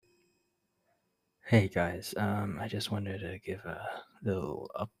Hey guys, I just wanted to give a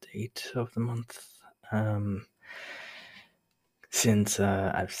little update of the month. Um, since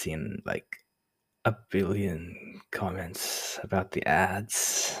I've seen like a billion comments about the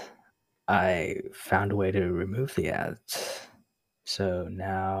ads, I found a way to remove the ads. So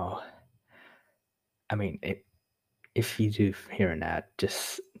now, I mean, if you do hear an ad,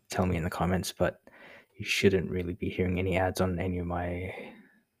 just tell me in the comments. But you shouldn't really be hearing any ads on any of my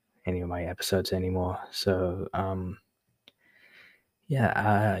episodes anymore. So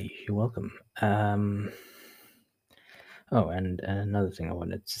yeah, you're welcome. Oh, and another thing I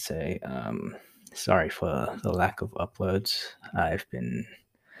wanted to say, sorry for the lack of uploads. I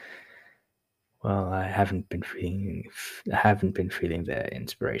haven't been feeling the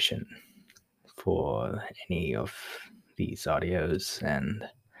inspiration for any of these audios, and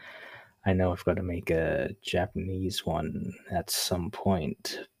I know I've got to make a Japanese one at some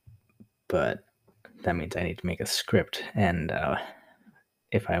point, but that means I need to make a script, and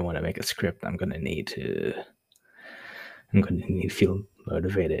if I want to make a script, I'm going to need to feel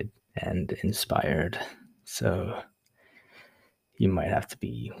motivated and inspired. So you might have to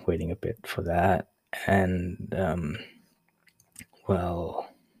be waiting a bit for that. And well,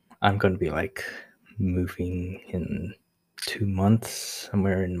 I'm going to be like moving in 2 months,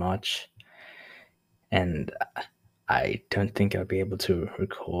 somewhere in March, and I don't think I'll be able to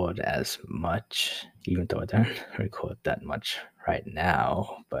record as much, even though I don't record that much right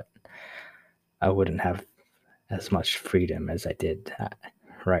now. But I wouldn't have as much freedom as I did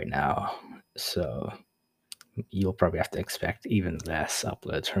right now. So you'll probably have to expect even less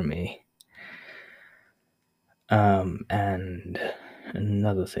uploads from me. And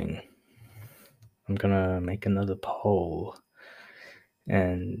another thing, I'm gonna make another poll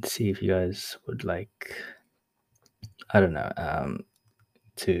and see if you guys would like, I don't know,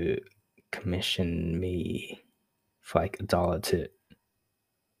 to commission me for like $1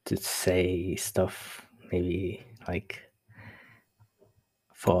 to say stuff, maybe like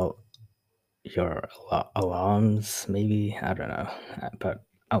for your alarms, maybe. I don't know, but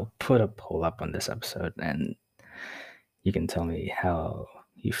I'll put a poll up on this episode, and you can tell me how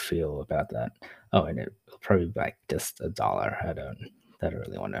you feel about that. Oh, and it'll probably be like just $1. I don't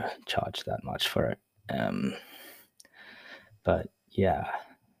really want to charge that much for it. But yeah,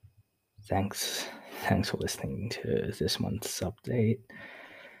 thanks thanks for listening to this month's update.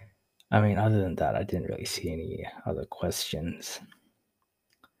 I mean, other than that, I didn't really see any other questions.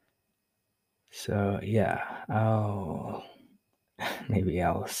 So yeah, maybe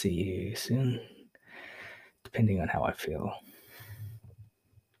I'll see you soon, depending on how I feel.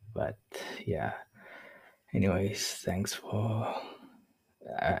 But yeah, anyways, thanks for.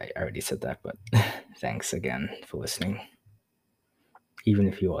 I already said that, but thanks again for listening. Even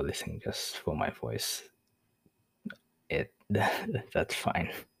if you are listening just for my voice, it that's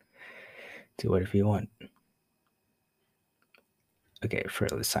fine. Do whatever you want. Okay, for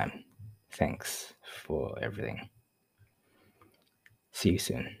this time. Thanks for everything. See you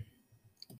soon.